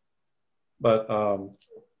mouth, but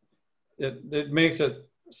it makes it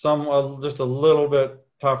just a little bit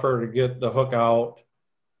tougher to get the hook out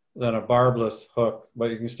than a barbless hook,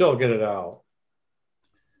 but you can still get it out.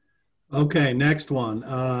 Okay, next one.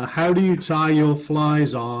 How do you tie your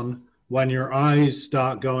flies on when your eyes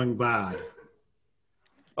start going bad?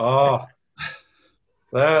 Oh,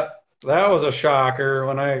 that was a shocker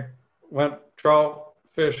when I went trout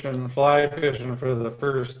fishing, fly fishing for the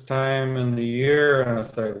first time in the year, and I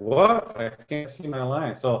was like, what? I can't see my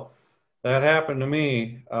line. So that happened to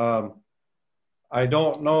me. I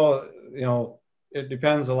don't know, it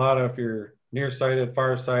depends a lot if you're nearsighted,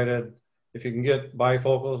 farsighted, if you can get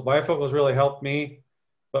bifocals. Bifocals really helped me,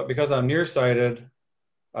 but because I'm nearsighted,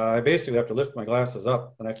 I basically have to lift my glasses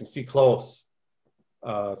up and I can see close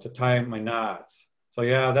to tie my knots. So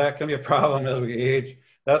yeah, that can be a problem as we age.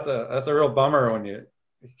 That's a real bummer when you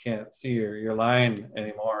can't see your line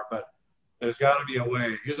anymore, but there's got to be a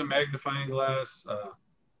way. Use a magnifying glass.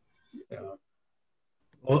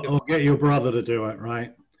 Or get your brother to do it,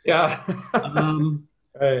 right? Yeah.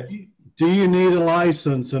 Right. Do you need a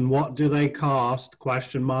license and what do they cost?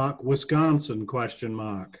 Question mark. Wisconsin? Question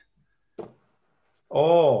mark.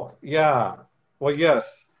 Oh, yeah. Well,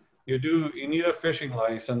 yes, you do. You need a fishing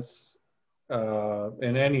license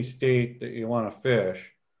in any state that you want to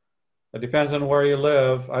fish. It depends on where you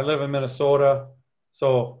live. I live in Minnesota,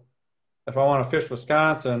 so if I want to fish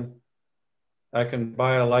Wisconsin, I can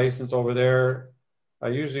buy a license over there. I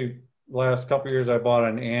usually, the last couple of years, I bought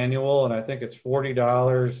an annual, and I think it's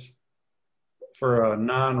 $40 for a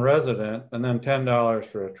non-resident, and then $10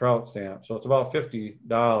 for a trout stamp. So it's about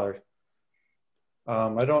 $50.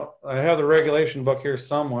 I have the regulation book here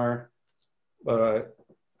somewhere, but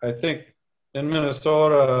I think in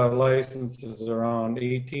Minnesota, license is around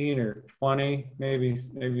 18 or 20,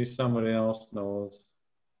 maybe somebody else knows.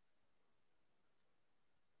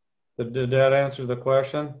 Did that answer the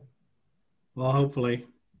question? Well, hopefully.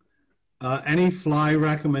 Any fly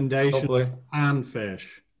recommendations? Hopefully. Panfish.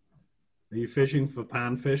 Are you fishing for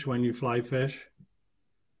panfish when you fly fish?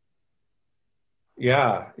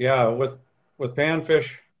 Yeah. With panfish,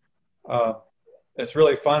 it's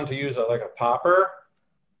really fun to use like a popper,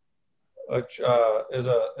 which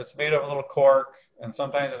it's made of a little cork, and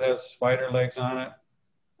sometimes it has spider legs on it.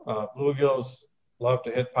 Bluegills love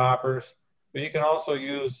to hit poppers, but you can also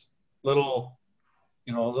use little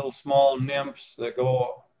small nymphs that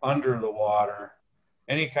go under the water.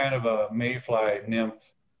 Any kind of a mayfly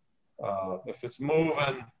nymph, if it's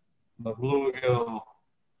moving, the bluegill,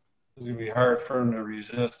 it's gonna be hard for them to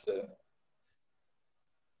resist it.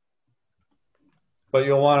 But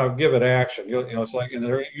you'll want to give it action. It's like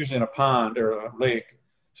they're usually in a pond or a lake,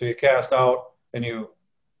 so you cast out and you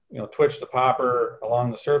twitch the popper along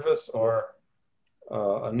the surface, or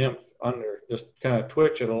a nymph under, just kind of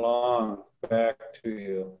twitch it along back to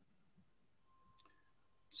you.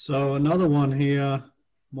 So another one here,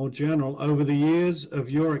 more general. Over the years of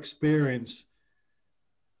your experience,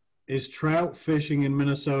 is trout fishing in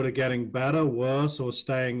Minnesota getting better, worse, or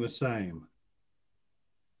staying the same?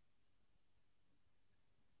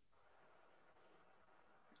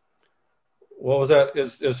 What was that?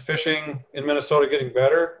 Is fishing in Minnesota getting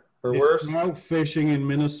better or worse? Is trout fishing in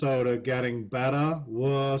Minnesota getting better,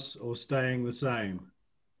 worse, or staying the same?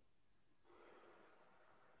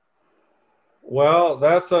 Well,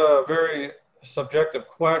 that's a very subjective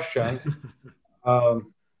question.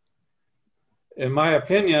 In my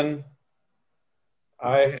opinion,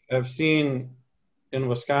 I have seen in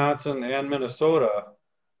Wisconsin and Minnesota,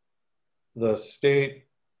 the state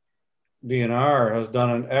DNR has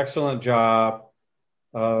done an excellent job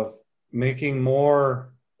of making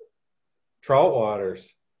more trout waters.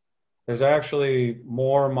 There's actually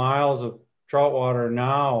more miles of trout water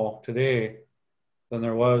now today than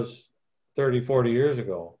there was 30, 40 years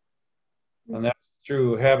ago. And that's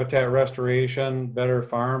through habitat restoration, better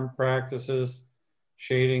farm practices,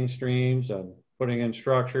 shading streams, and putting in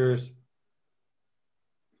structures.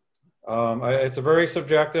 It's a very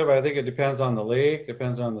subjective. I think it depends on the lake,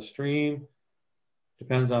 depends on the stream,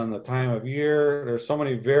 depends on the time of year. There's so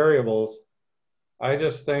many variables. I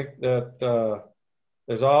just think that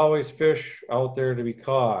there's always fish out there to be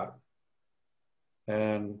caught.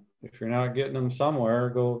 And if you're not getting them somewhere,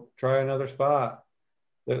 go try another spot.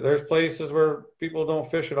 There's places where people don't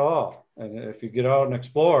fish at all. And if you get out and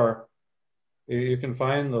explore, you can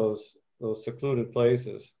find those secluded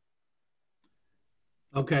places.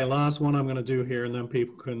 Okay, last one I'm going to do here, and then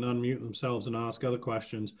people can unmute themselves and ask other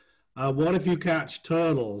questions. What if you catch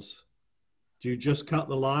turtles? Do you just cut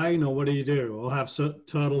the line, or what do you do? Or have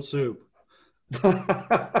turtle soup?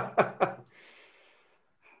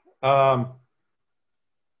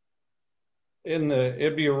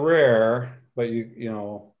 It'd be rare, but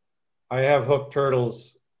I have hooked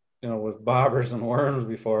turtles, with bobbers and worms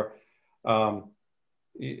before.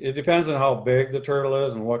 It depends on how big the turtle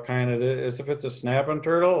is and what kind it is. If it's a snapping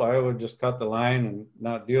turtle, I would just cut the line and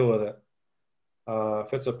not deal with it.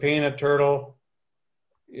 If it's a painted turtle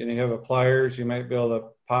and you have a pliers, you might be able to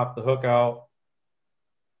pop the hook out.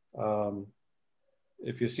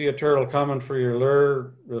 If you see a turtle coming for your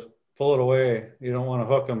lure, just pull it away. You don't want to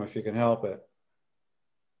hook them if you can help it.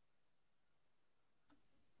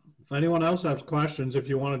 If anyone else has questions, if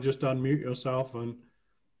you want to just unmute yourself and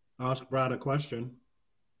ask Brad a question.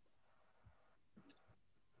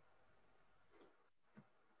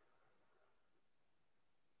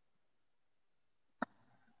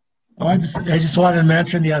 Well, I just wanted to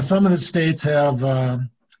mention, yeah, some of the states have,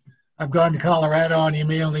 I've gone to Colorado and you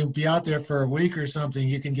may only be out there for a week or something.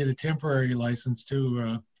 You can get a temporary license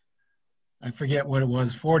too. I forget what it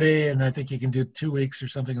was, 4 days, and I think you can do 2 weeks or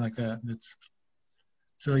something like that.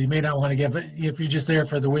 So you may not want to give it, if you're just there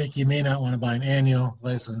for the week, you may not want to buy an annual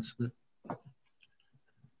license. But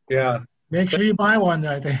Yeah, Make sure you buy one.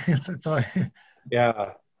 I think it's all,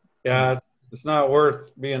 yeah, yeah. It's not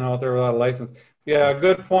worth being out there without a license. Yeah,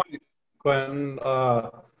 good point, Quentin.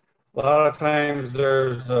 A lot of times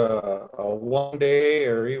there's a 1 day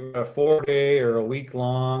or even a 4 day or a week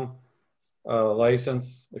long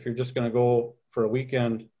license if you're just going to go for a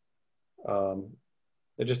weekend. Um,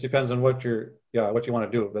 it just depends on what what you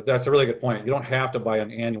want to do. But that's a really good point. You don't have to buy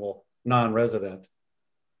an annual non-resident.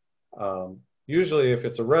 Usually, if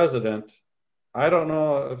it's a resident, I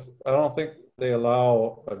don't think they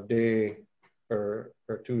allow a day or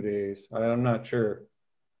 2 days. I'm not sure,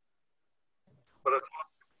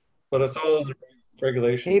 but it's all in the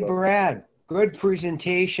regulation Hey, book. Brad, good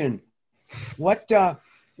presentation. What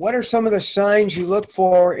are some of the signs you look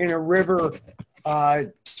for in a river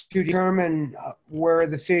to determine where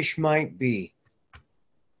the fish might be?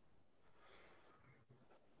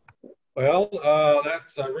 Well,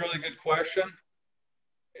 that's a really good question.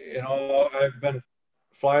 You know, I've been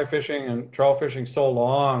fly fishing and trout fishing so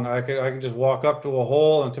long, I can just walk up to a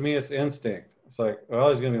hole, and to me, it's instinct. It's like, well,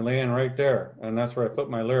 he's going to be laying right there, and that's where I put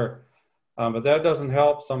my lure. But that doesn't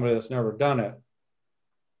help somebody that's never done it.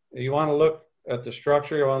 You want to look at the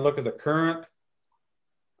structure. You want to look at the current.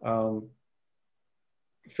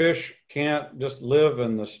 Fish can't just live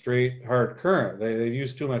in the straight, hard current. They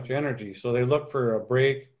use too much energy, so they look for a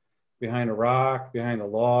break behind a rock, behind a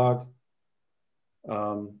log.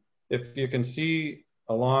 If you can see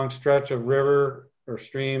a long stretch of river or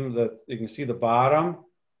stream that you can see the bottom,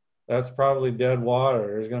 that's probably dead water.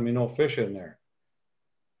 There's going to be no fish in there.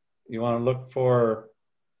 You want to look for,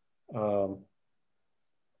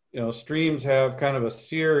 streams have kind of a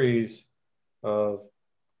series of,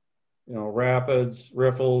 rapids,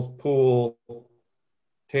 riffles, pool,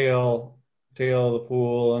 tail of the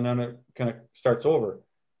pool, and then it kind of starts over.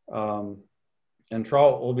 And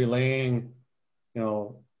trout will be laying, a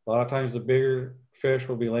lot of times the bigger fish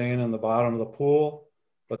will be laying in the bottom of the pool,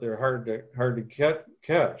 but they're hard to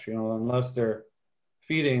catch, unless they're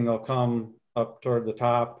feeding, they'll come up toward the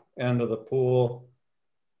top end of the pool.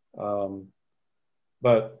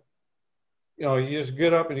 But you just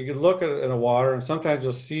get up and you can look at it in the water, and sometimes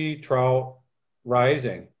you'll see trout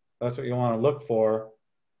rising. That's what you want to look for.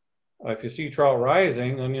 If you see trout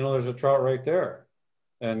rising, then there's a trout right there,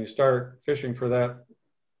 and you start fishing for that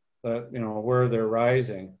where they're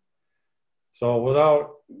rising. So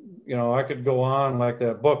without, I could go on like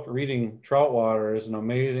that book, Reading Trout Water is an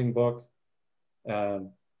amazing book, and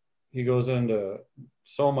he goes into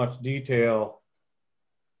so much detail.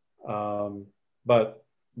 But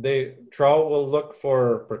trout will look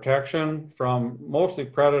for protection from mostly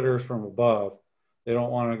predators from above. They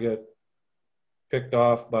don't want to get picked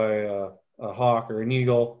off by a hawk or an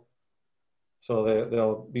eagle. So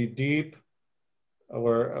they'll be deep,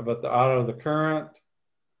 but out of the current,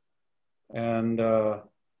 and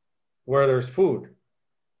where there's food.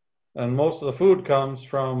 And most of the food comes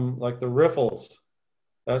from like the riffles.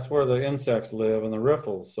 That's where the insects live, in the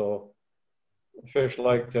riffles. So fish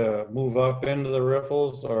like to move up into the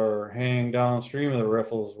riffles or hang downstream of the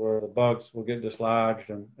riffles where the bugs will get dislodged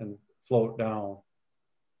and float down.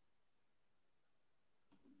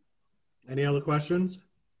 Any other questions?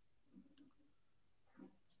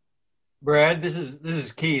 Brad, this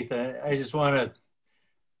is Keith. I just want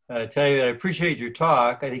to tell you that I appreciate your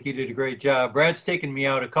talk. I think you did a great job. Brad's taken me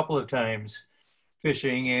out a couple of times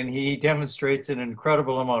fishing, and he demonstrates an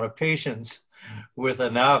incredible amount of patience with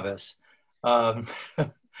a novice.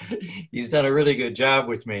 He's done a really good job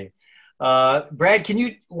with me. Brad,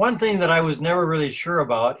 one thing that I was never really sure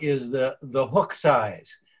about is the hook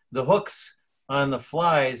size. The hooks on the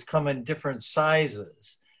flies come in different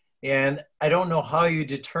sizes. And I don't know how you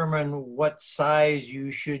determine what size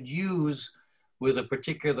you should use with a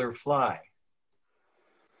particular fly.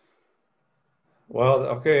 Well,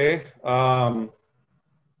 okay.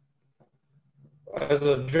 As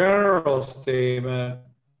a general statement,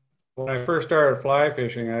 when I first started fly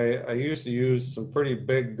fishing, I used to use some pretty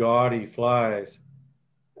big, gaudy flies.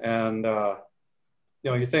 And,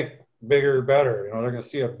 you think bigger, better. They're going to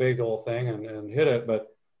see a big old thing and hit it. But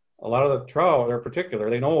a lot of the trout, they're particular.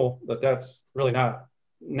 They know that that's really not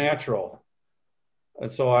natural.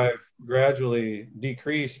 And so I've gradually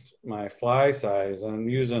decreased my fly size. I'm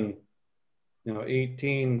using,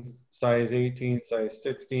 18, size 18, size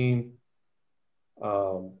 16.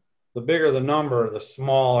 The bigger the number, the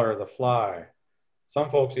smaller the fly.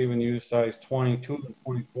 Some folks even use size 22 and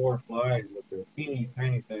 24 flies, but they're teeny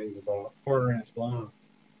tiny things, about a quarter inch long.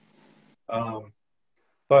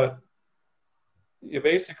 But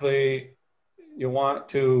you want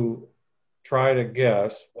to try to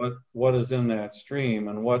guess what is in that stream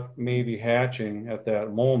and what may be hatching at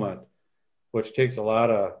that moment, which takes a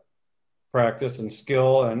lot of practice and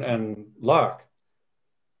skill and luck.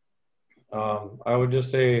 I would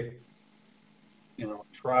just say, you know,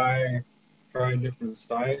 try different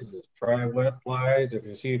sizes, try wet flies. If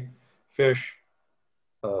you see fish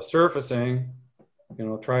surfacing, you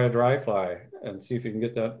know, try a dry fly and see if you can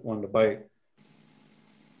get that one to bite.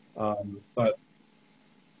 But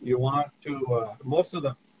you want to, most of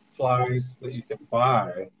the flies that you can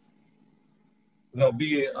buy, they'll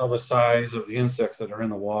be of a size of the insects that are in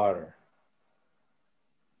the water.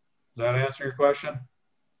 Does that answer your question?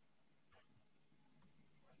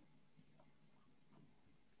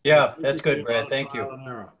 Yeah, that's good, Brad. Thank you.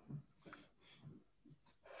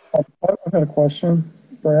 I've got a question,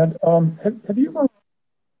 Brad. Have you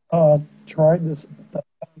ever tried this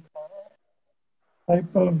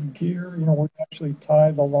type of gear? You know, where you actually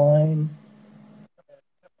tie the line,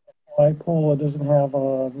 fly pole. It doesn't have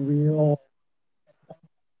a reel.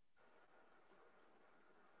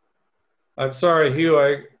 I'm sorry, Hugh,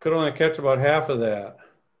 I could only catch about half of that.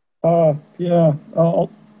 Yeah. I'll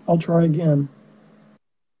try again.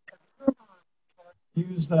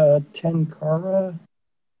 Use the Tenkara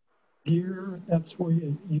gear. That's where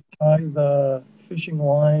you tie the fishing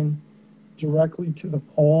line directly to the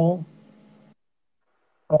pole,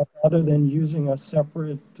 rather than using a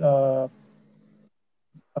separate reel.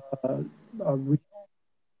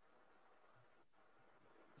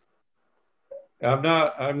 I'm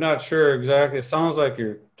not sure exactly. It sounds like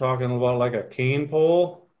you're talking about like a cane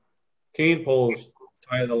pole. Cane poles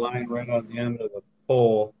tie the line right on the end of the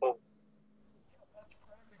pole.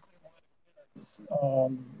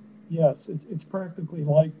 Yes, it's practically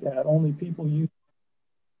like that. Only people use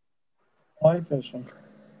fly fishing.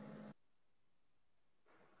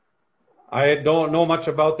 I don't know much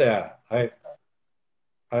about that.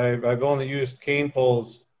 I've only used cane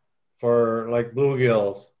poles for like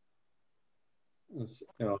bluegills, you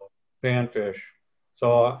know, panfish.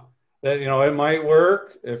 So that, you know, it might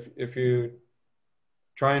work if you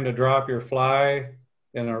trying to drop your fly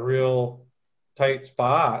in a real tight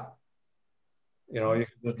spot. You know, you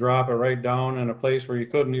can just drop it right down in a place where you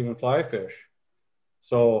couldn't even fly fish.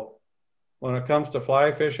 So when it comes to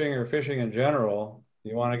fly fishing or fishing in general,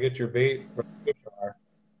 you want to get your bait where the fish are.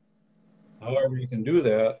 However you can do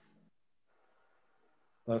that,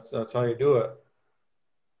 that's how you do it.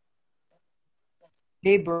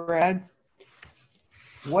 Hey, Brad,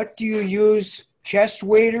 what do you use, chest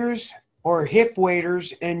waders or hip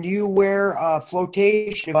waders, and do you wear a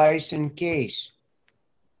flotation device in case?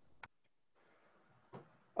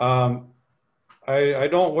 I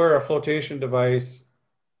don't wear a flotation device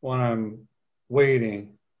when I'm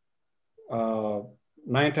wading. 9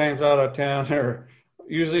 times out of 10, or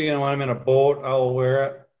usually, you know, when I'm in a boat, I'll wear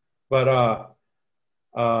it. But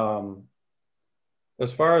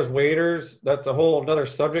as far as waders, that's a whole another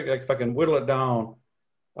subject. Like if I can whittle it down,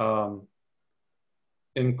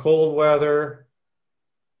 in cold weather,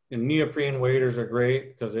 and neoprene waders are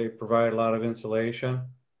great because they provide a lot of insulation.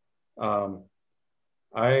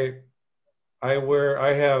 I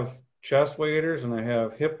have chest waders and I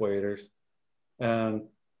have hip waders, and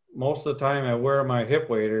most of the time I wear my hip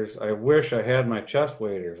waders. I wish I had my chest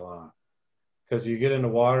waders on, because you get into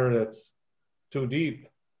water that's too deep,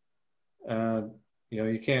 and you know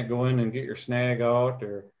you can't go in and get your snag out,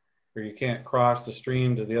 or you can't cross the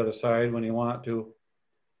stream to the other side when you want to.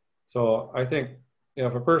 So I think, you know,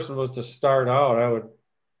 if a person was to start out, I would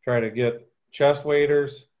try to get chest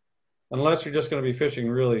waders, unless you're just going to be fishing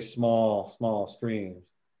really small streams.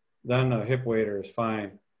 Then a hip wader is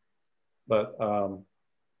fine. But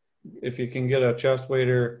if you can get a chest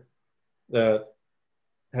wader that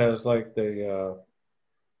has like the,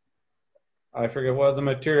 I forget what the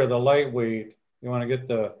material, the lightweight, you want to get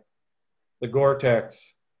the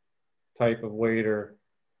Gore-Tex type of wader.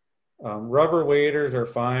 Rubber waders are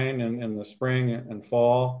fine in the spring and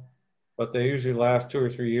fall, but they usually last 2 or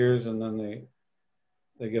 3 years and then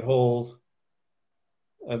they get holes.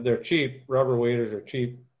 They're cheap. Rubber waders are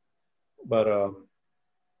cheap, but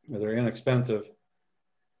they're inexpensive.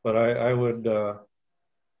 But I would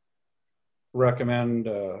recommend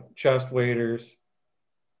chest waders,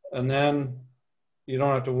 and then you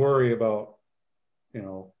don't have to worry about, you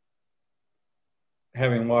know,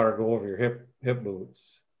 having water go over your hip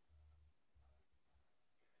boots.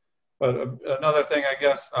 But another thing, I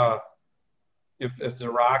guess, if it's a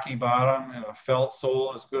rocky bottom, a felt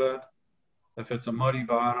sole is good. If it's a muddy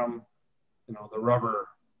bottom, you know, the rubber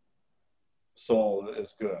sole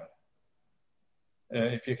is good.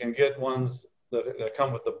 If you can get ones that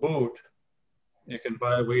come with the boot, You can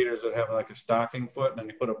buy waders that have like a stocking foot and then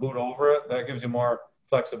you put a boot over it. That gives you more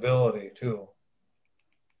flexibility too.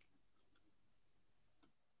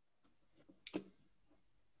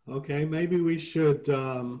 Okay, maybe we should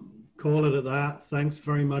call it at that. Thanks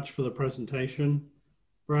very much for the presentation,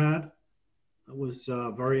 Brad. It was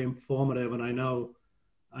very informative, and I know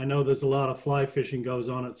there's a lot of fly fishing goes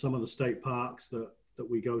on at some of the state parks that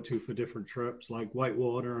we go to for different trips, like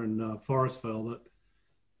Whitewater and Forestville,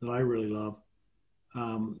 that I really love.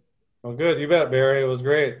 Well, good. You bet, Barry. It was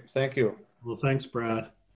great. Thank you. Well, thanks, Brad.